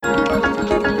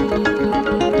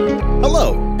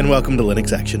welcome to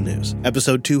Linux Action News,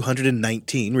 episode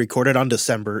 219, recorded on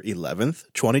December 11th,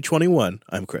 2021.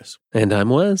 I'm Chris. And I'm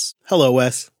Wes. Hello,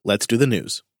 Wes. Let's do the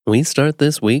news. We start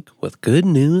this week with good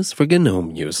news for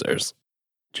GNOME users.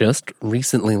 Just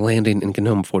recently landing in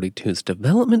GNOME 42's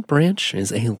development branch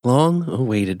is a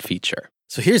long-awaited feature.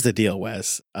 So here's the deal,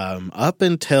 Wes. Up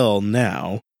until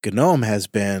now, GNOME has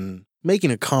been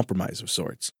making a compromise of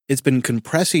sorts. It's been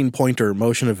compressing pointer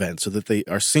motion events so that they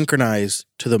are synchronized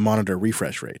to the monitor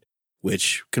refresh rate,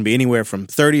 which can be anywhere from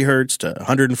 30 hertz to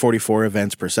 144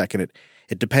 events per second.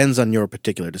 It depends on your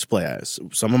particular display.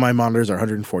 Some of my monitors are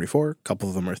 144, a couple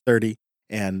of them are 30,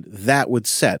 and that would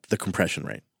set the compression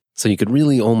rate. So you could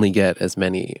really only get as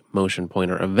many motion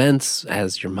pointer events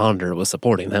as your monitor was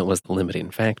supporting. That was the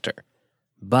limiting factor.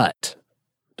 But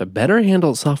to better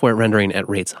handle software rendering at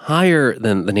rates higher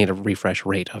than the native refresh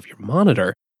rate of your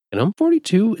monitor, GNOME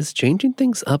 42 is changing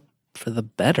things up for the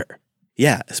better.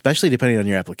 Yeah, especially depending on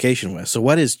your application, Wes. So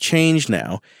what is changed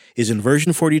now is in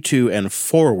version 42 and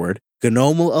forward,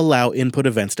 GNOME will allow input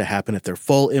events to happen at their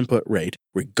full input rate,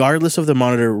 regardless of the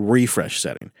monitor refresh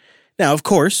setting. Now, of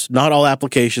course, not all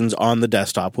applications on the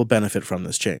desktop will benefit from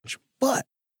this change, but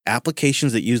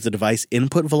applications that use the device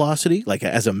input velocity, like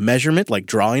as a measurement, like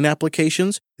drawing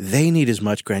applications, they need as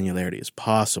much granularity as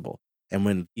possible. And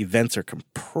when events are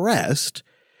compressed,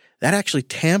 that actually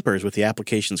tampers with the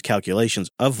application's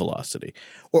calculations of velocity.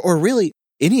 Or really,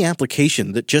 any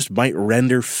application that just might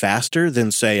render faster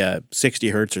than, say, a 60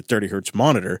 hertz or 30 hertz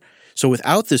monitor. So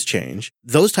without this change,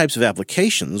 those types of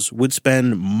applications would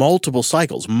spend multiple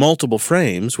cycles, multiple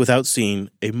frames without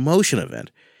seeing a motion event.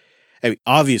 I mean,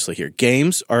 obviously here,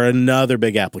 games are another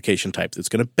big application type that's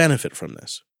going to benefit from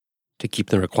this. To keep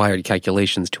the required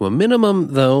calculations to a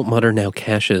minimum, though, Mutter now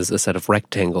caches a set of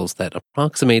rectangles that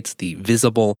approximates the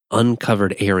visible,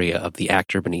 uncovered area of the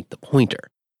actor beneath the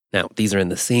pointer. Now, these are in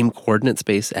the same coordinate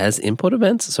space as input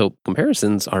events, so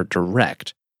comparisons are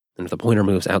direct. And if the pointer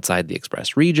moves outside the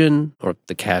expressed region, or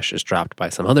the cache is dropped by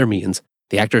some other means,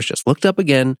 the actor is just looked up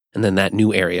again, and then that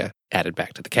new area added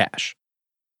back to the cache.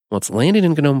 What's landing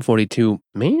in GNOME 42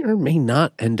 may or may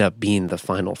not end up being the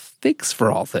final fix for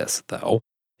all this, though.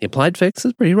 The applied fix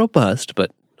is pretty robust,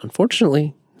 but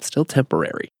unfortunately, it's still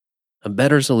temporary. A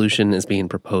better solution is being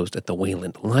proposed at the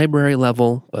Wayland library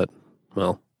level, but,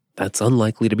 well, that's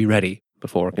unlikely to be ready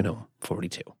before GNOME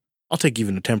 42. I'll take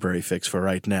even a temporary fix for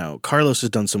right now. Carlos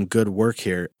has done some good work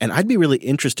here, and I'd be really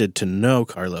interested to know,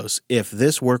 Carlos, if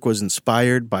this work was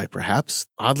inspired by perhaps,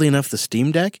 oddly enough, the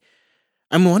Steam Deck.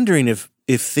 I'm wondering if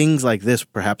things like this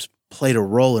perhaps played a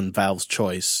role in Valve's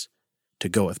choice to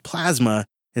go with Plasma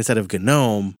instead of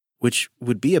GNOME, which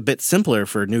would be a bit simpler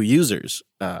for new users.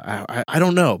 I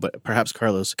don't know, but perhaps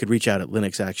Carlos could reach out at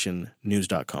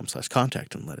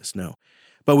linuxactionnews.com/contact and let us know.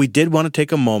 But we did want to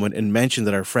take a moment and mention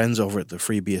that our friends over at the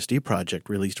FreeBSD project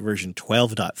released version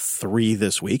 12.3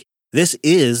 this week. This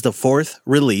is the fourth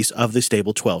release of the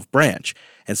Stable 12 branch,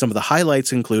 and some of the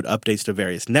highlights include updates to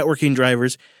various networking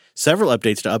drivers, several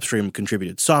updates to upstream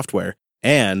contributed software,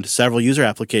 and several user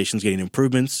applications getting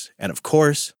improvements, and of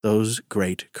course, those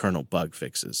great kernel bug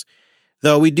fixes.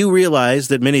 Though we do realize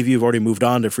that many of you have already moved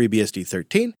on to FreeBSD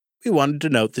 13, we wanted to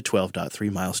note the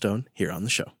 12.3 milestone here on the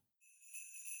show.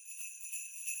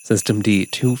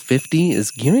 Systemd 250 is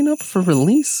gearing up for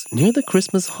release near the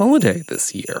Christmas holiday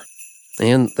this year.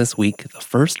 And this week, the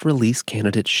first release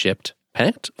candidate shipped,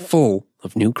 packed full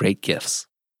of new great gifts.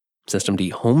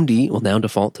 Systemd Homed will now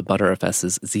default to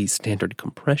Btrfs's Z standard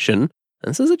compression. And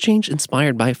this is a change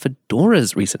inspired by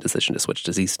Fedora's recent decision to switch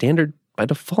to Z standard by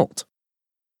default.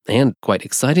 And quite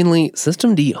excitingly,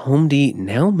 Systemd Homed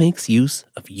now makes use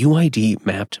of UID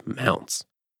mapped mounts.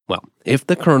 Well, if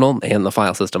the kernel and the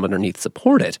file system underneath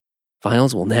support it,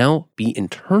 files will now be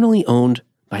internally owned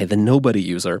by the nobody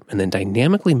user and then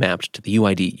dynamically mapped to the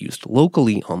UID used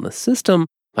locally on the system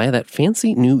via that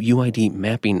fancy new UID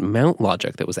mapping mount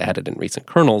logic that was added in recent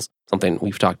kernels, something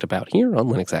we've talked about here on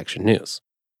Linux Action News.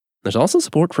 There's also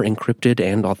support for encrypted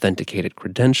and authenticated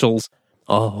credentials,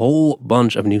 a whole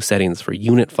bunch of new settings for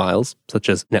unit files, such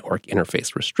as network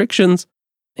interface restrictions,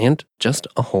 and just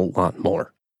a whole lot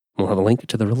more. We'll have a link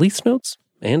to the release notes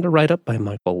and a write-up by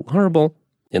Michael Larable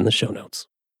in the show notes.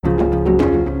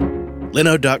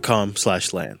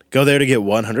 Linode.com/LAN. Go there to get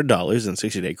 $100 in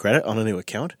 60-day credit on a new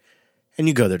account, and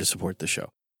you go there to support the show.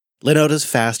 Linode is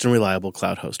fast and reliable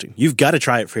cloud hosting. You've got to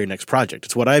try it for your next project.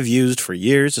 It's what I've used for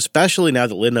years, especially now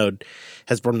that Linode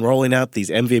has been rolling out these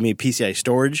NVMe PCI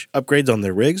storage upgrades on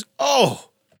their rigs. Oh,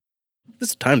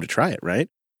 it's time to try it, right?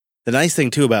 The nice thing,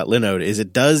 too, about Linode is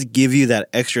it does give you that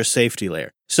extra safety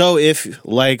layer. So if,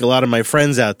 like a lot of my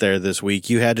friends out there this week,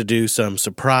 you had to do some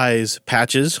surprise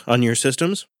patches on your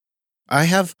systems, I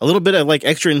have a little bit of like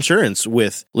extra insurance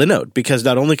with Linode because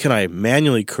not only can I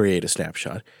manually create a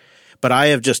snapshot, but I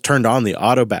have just turned on the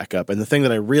auto backup. And the thing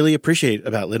that I really appreciate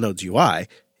about Linode's UI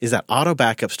is that auto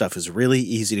backup stuff is really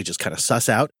easy to just kind of suss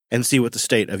out and see what the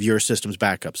state of your system's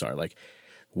backups are. Like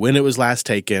when it was last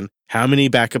taken, how many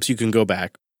backups you can go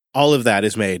back. All of that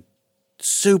is made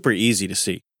super easy to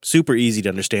see, super easy to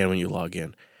understand when you log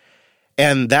in.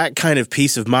 And that kind of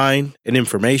peace of mind and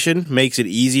information makes it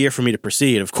easier for me to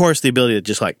proceed. Of course, the ability to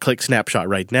just like click snapshot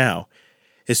right now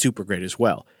is super great as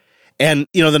well. And,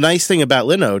 you know, the nice thing about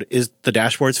Linode is the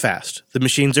dashboard's fast. The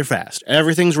machines are fast.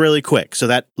 Everything's really quick. So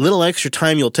that little extra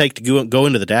time you'll take to go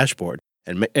into the dashboard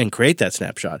and create that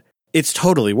snapshot, it's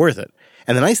totally worth it.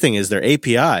 And the nice thing is their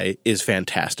API is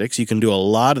fantastic. So you can do a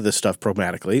lot of this stuff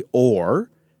programmatically.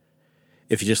 Or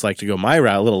if you just like to go my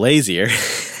route, a little lazier,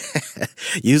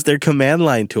 use their command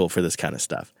line tool for this kind of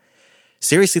stuff.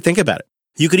 Seriously, think about it.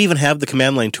 You could even have the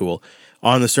command line tool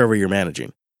on the server you're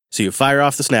managing. So you fire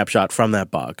off the snapshot from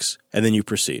that box, and then you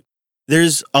proceed.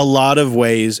 There's a lot of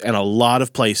ways and a lot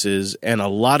of places and a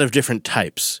lot of different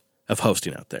types of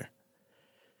hosting out there.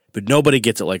 But nobody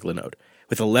gets it like Linode.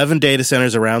 With 11 data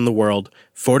centers around the world,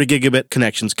 40 gigabit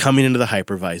connections coming into the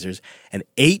hypervisors, and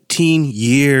 18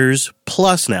 years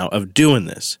plus now of doing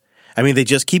this. I mean, they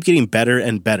just keep getting better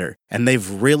and better, and they've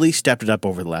really stepped it up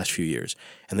over the last few years,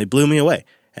 and they blew me away,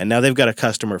 and now they've got a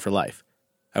customer for life.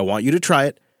 I want you to try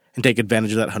it and take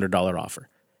advantage of that $100 offer.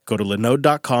 Go to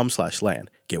linode.com/LAN.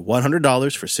 Get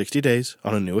 $100 for 60 days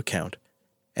on a new account,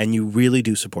 and you really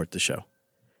do support the show.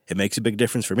 It makes a big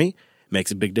difference for me, it makes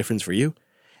a big difference for you,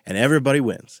 and everybody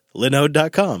wins.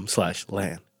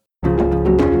 linode.com/LAN.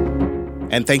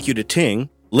 And thank you to Ting,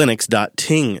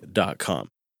 linux.ting.com.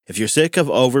 If you're sick of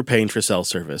overpaying for cell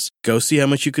service, go see how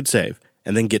much you could save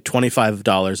and then get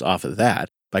 $25 off of that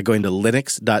by going to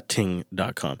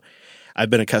linux.ting.com. I've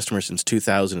been a customer since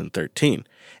 2013,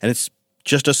 and it's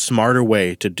just a smarter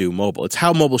way to do mobile. It's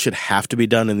how mobile should have to be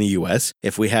done in the US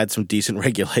if we had some decent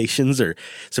regulations or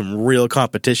some real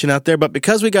competition out there. But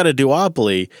because we got a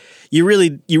duopoly, you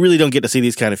really don't get to see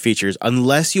these kind of features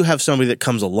unless you have somebody that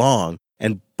comes along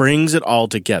and brings it all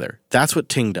together. That's what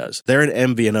Ting does. They're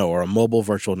an MVNO, or a mobile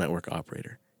virtual network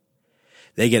operator.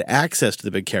 They get access to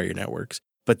the big carrier networks,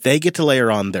 but they get to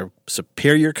layer on their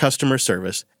superior customer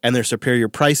service and their superior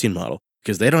pricing model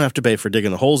because they don't have to pay for digging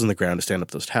the holes in the ground to stand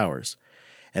up those towers.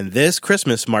 And this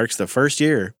Christmas marks the first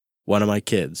year one of my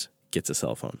kids gets a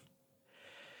cell phone.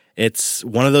 It's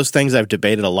one of those things I've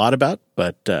debated a lot about,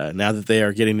 but now that they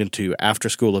are getting into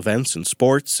after-school events and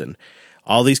sports and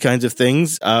all these kinds of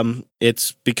things,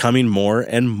 it's becoming more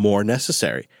and more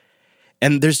necessary.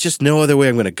 And there's just no other way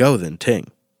I'm going to go than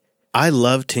Ting. I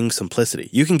love Ting's simplicity.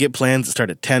 You can get plans that start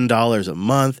at $10 a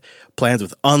month, plans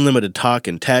with unlimited talk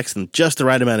and text and just the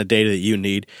right amount of data that you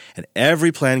need, and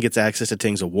every plan gets access to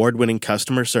Ting's award-winning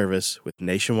customer service with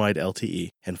nationwide LTE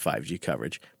and 5G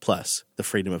coverage, plus the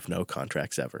freedom of no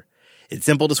contracts ever. It's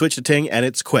simple to switch to Ting, and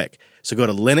it's quick. So go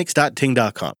to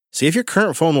linux.ting.com. See if your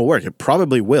current phone will work. It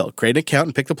probably will. Create an account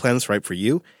and pick the plan that's right for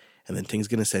you, and then Ting's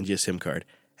going to send you a SIM card,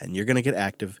 and you're going to get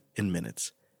active in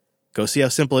minutes. Go see how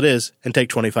simple it is and take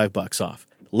 $25 off.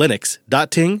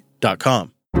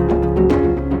 linux.ting.com.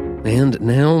 And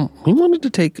now, we wanted to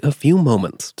take a few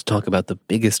moments to talk about the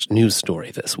biggest news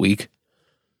story this week.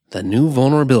 The new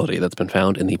vulnerability that's been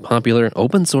found in the popular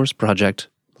open source project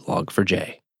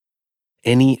Log4j.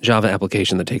 Any Java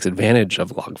application that takes advantage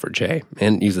of Log4j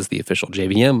and uses the official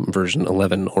JVM version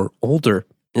 11 or older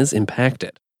is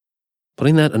impacted.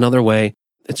 Putting that another way,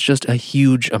 it's just a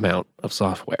huge amount of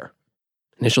software.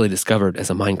 Initially discovered as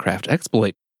a Minecraft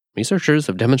exploit, researchers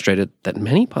have demonstrated that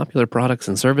many popular products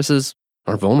and services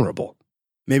are vulnerable.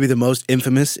 Maybe the most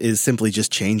infamous is simply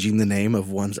just changing the name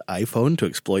of one's iPhone to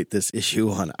exploit this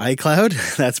issue on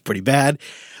iCloud. That's pretty bad.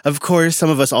 Of course, some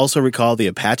of us also recall the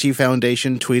Apache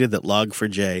Foundation tweeted that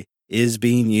Log4j is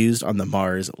being used on the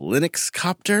Mars Linux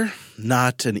copter.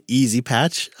 Not an easy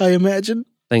patch, I imagine.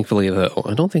 Thankfully, though,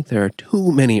 I don't think there are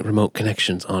too many remote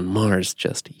connections on Mars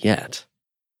just yet.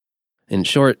 In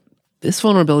short, this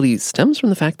vulnerability stems from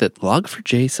the fact that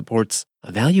Log4j supports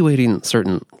evaluating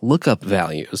certain lookup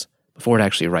values before it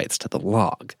actually writes to the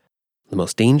log. The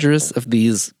most dangerous of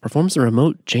these performs a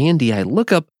remote JNDI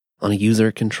lookup on a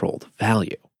user-controlled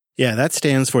value. Yeah, that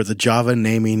stands for the Java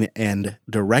Naming and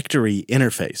Directory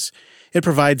Interface. It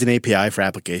provides an API for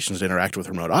applications to interact with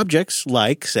remote objects,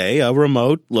 like, say, a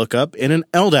remote lookup in an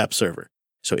LDAP server.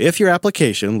 So if your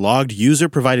application logged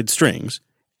user-provided strings,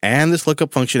 and this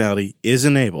lookup functionality is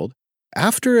enabled,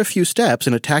 after a few steps,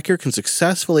 an attacker can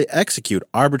successfully execute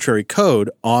arbitrary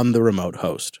code on the remote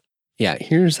host. Yeah,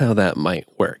 here's how that might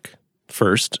work.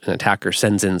 First, an attacker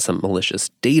sends in some malicious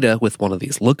data with one of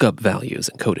these lookup values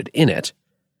encoded in it.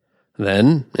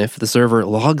 Then, if the server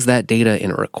logs that data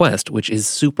in a request, which is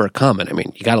super common,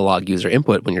 you gotta log user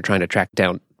input when you're trying to track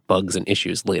down bugs and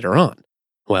issues later on.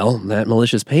 Well, that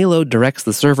malicious payload directs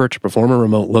the server to perform a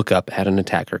remote lookup at an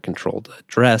attacker-controlled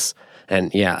address.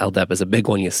 And yeah, LDAP is a big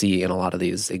one you see in a lot of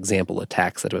these example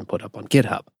attacks that have been put up on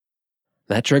GitHub.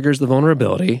 That triggers the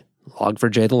vulnerability.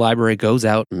 Log4j, the library, goes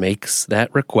out, makes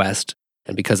that request,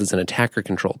 and because it's an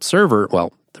attacker-controlled server,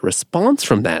 well, the response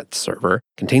from that server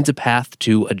contains a path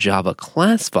to a Java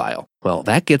class file. Well,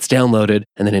 that gets downloaded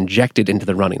and then injected into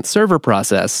the running server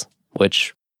process,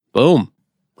 which, boom,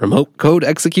 remote code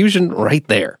execution right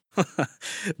there.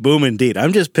 Boom indeed.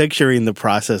 I'm just picturing the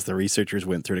process the researchers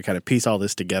went through to kind of piece all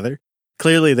this together.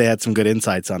 Clearly, they had some good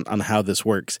insights on how this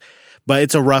works, but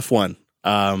it's a rough one.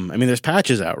 There's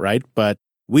patches out, right? But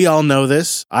we all know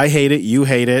this. I hate it. You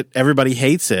hate it. Everybody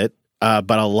hates it. But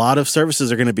a lot of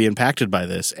services are going to be impacted by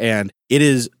this. And it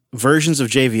is versions of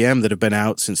JVM that have been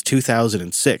out since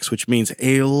 2006, which means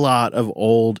a lot of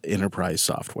old enterprise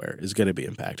software is going to be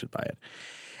impacted by it.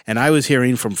 And I was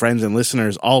hearing from friends and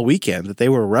listeners all weekend that they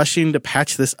were rushing to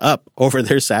patch this up over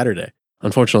their Saturday.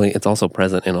 Unfortunately, it's also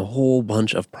present in a whole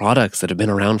bunch of products that have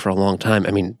been around for a long time.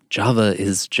 Java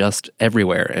is just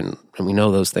everywhere, and we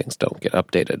know those things don't get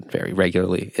updated very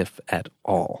regularly, if at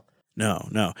all.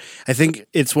 No. I think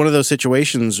it's one of those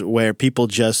situations where people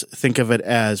just think of it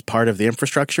as part of the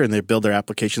infrastructure and they build their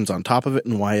applications on top of it,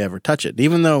 and why ever touch it?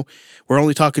 Even though we're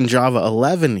only talking Java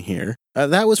 11 here,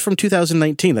 that was from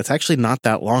 2019. That's actually not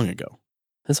that long ago.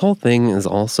 This whole thing is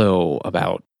also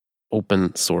about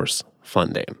open source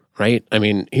funding, right?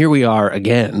 Here we are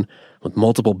again with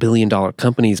multiple billion-dollar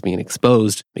companies being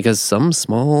exposed because some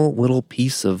small little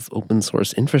piece of open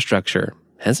source infrastructure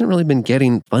hasn't really been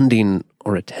getting funding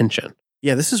or attention.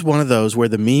 Yeah, this is one of those where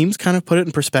the memes kind of put it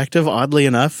in perspective, oddly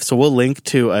enough. So we'll link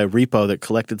to a repo that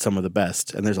collected some of the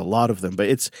best, and there's a lot of them. But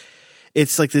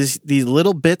it's like these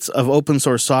little bits of open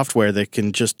source software that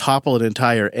can just topple an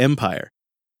entire empire.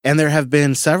 And there have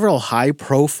been several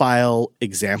high-profile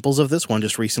examples of this, one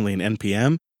just recently in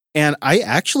NPM. And I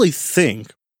actually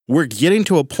think we're getting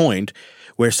to a point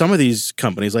where some of these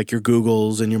companies, like your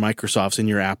Googles and your Microsofts and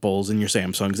your Apples and your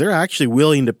Samsungs, they're actually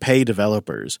willing to pay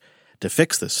developers to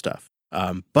fix this stuff.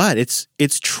 But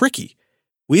it's tricky.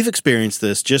 We've experienced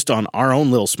this just on our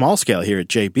own little small scale here at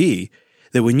JB,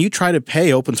 that when you try to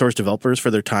pay open source developers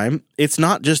for their time, it's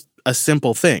not just a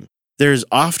simple thing. There's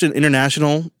often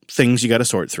international things you got to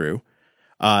sort through.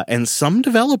 And some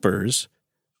developers,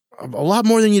 a lot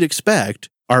more than you'd expect,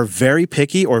 are very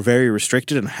picky or very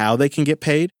restricted in how they can get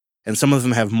paid. And some of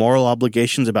them have moral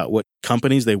obligations about what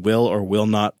companies they will or will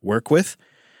not work with.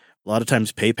 A lot of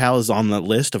times PayPal is on the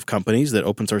list of companies that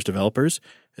open source developers,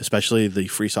 especially the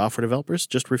free software developers,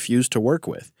 just refuse to work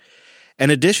with.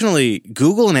 And additionally,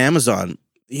 Google and Amazon,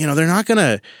 they're not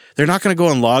gonna go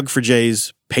on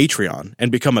Log4j's Patreon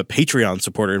and become a Patreon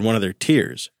supporter in one of their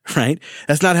tiers, right?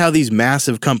 That's not how these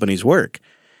massive companies work.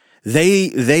 They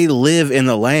live in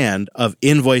the land of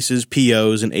invoices,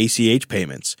 POs, and ACH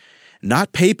payments,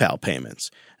 not PayPal payments,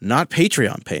 not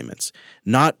Patreon payments,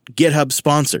 not GitHub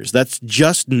sponsors. That's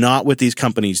just not what these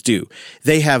companies do.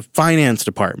 They have finance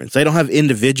departments. They don't have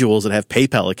individuals that have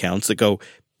PayPal accounts that go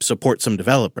support some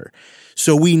developer.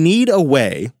 So we need a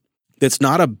way that's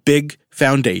not a big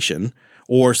foundation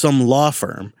or some law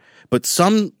firm, but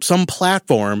some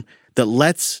platform that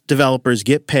lets developers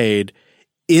get paid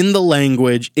in the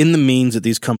language, in the means that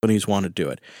these companies want to do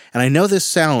it. And I know this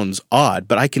sounds odd,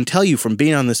 but I can tell you from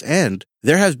being on this end,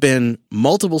 there have been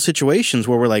multiple situations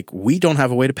where we're like, we don't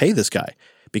have a way to pay this guy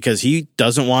because he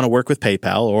doesn't want to work with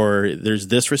PayPal, or there's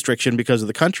this restriction because of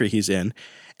the country he's in.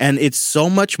 And it's so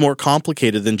much more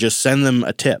complicated than just send them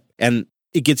a tip. And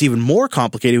it gets even more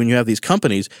complicated when you have these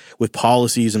companies with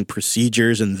policies and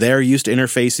procedures, and they're used to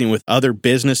interfacing with other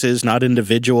businesses, not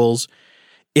individuals.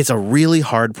 It's a really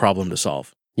hard problem to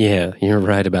solve. Yeah, you're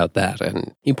right about that.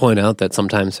 And you point out that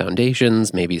sometimes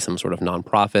foundations, maybe some sort of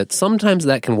nonprofit, sometimes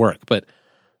that can work, but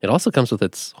it also comes with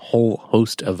its whole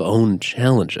host of own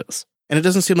challenges. And it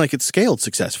doesn't seem like it's scaled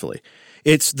successfully.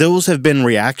 Those have been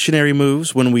reactionary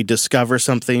moves when we discover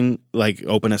something like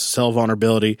OpenSSL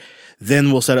vulnerability.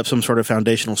 Then we'll set up some sort of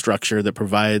foundational structure that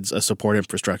provides a support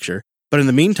infrastructure. But in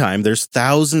the meantime, there's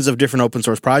thousands of different open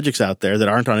source projects out there that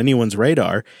aren't on anyone's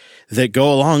radar that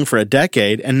go along for a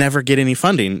decade and never get any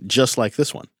funding, just like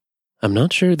this one. I'm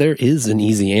not sure there is an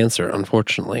easy answer,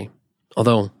 unfortunately.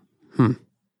 Although,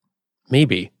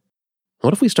 maybe.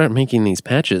 What if we start making these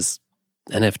patches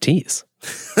NFTs?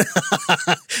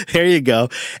 There you go.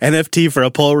 NFT for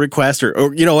a pull request,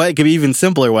 or you know what? It could be even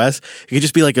simpler, Wes. It could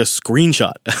just be like a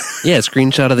screenshot. Yeah, a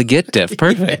screenshot of the Git diff.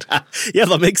 Perfect. Yeah,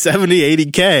 they'll make 70,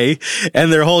 80K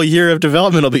and their whole year of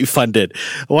development will be funded.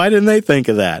 Why didn't they think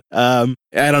of that? I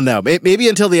don't know. Maybe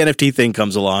until the NFT thing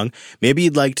comes along, maybe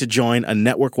you'd like to join a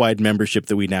network-wide membership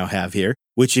that we now have here,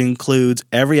 which includes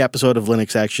every episode of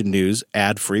Linux Action News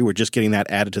ad-free. We're just getting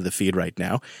that added to the feed right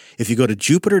now. If you go to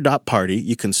jupiter.party,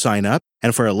 you can sign up.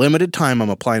 And for a limited time, I'm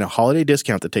applying a holiday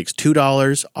discount that takes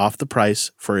 $2 off the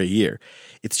price for a year.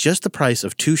 It's just the price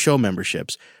of 2 show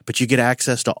memberships, but you get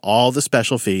access to all the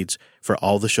special feeds for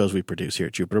all the shows we produce here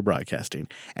at Jupiter Broadcasting.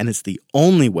 And it's the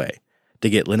only way to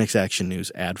get Linux Action News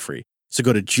ad-free. So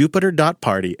go to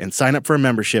jupiter.party and sign up for a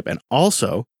membership. And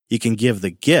also, you can give the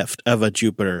gift of a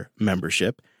Jupiter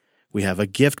membership. We have a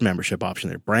gift membership option.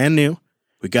 They're brand new.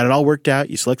 We got it all worked out.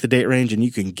 You select the date range and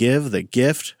you can give the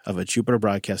gift of a Jupiter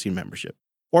Broadcasting membership.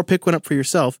 Or pick one up for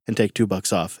yourself and take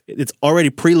 $2 off. It's already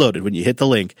preloaded when you hit the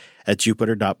link at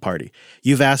jupiter.party.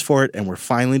 You've asked for it and we're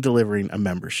finally delivering a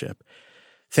membership.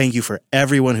 Thank you for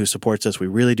everyone who supports us. We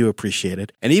really do appreciate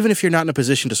it. And even if you're not in a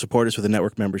position to support us with a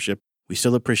network membership, we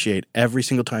still appreciate every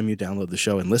single time you download the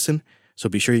show and listen. So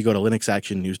be sure you go to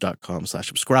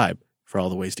linuxactionnews.com/subscribe for all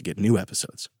the ways to get new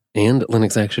episodes. And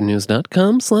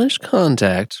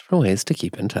linuxactionnews.com/contact for ways to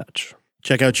keep in touch.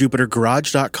 Check out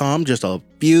jupitergarage.com. Just a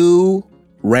few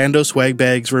rando swag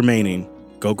bags remaining.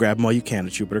 Go grab them while you can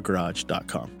at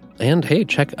jupitergarage.com. And hey,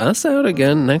 check us out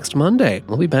again next Monday.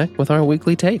 We'll be back with our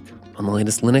weekly take on the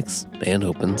latest Linux and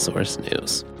open source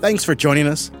news. Thanks for joining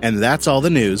us, and that's all the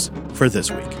news for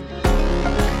this week.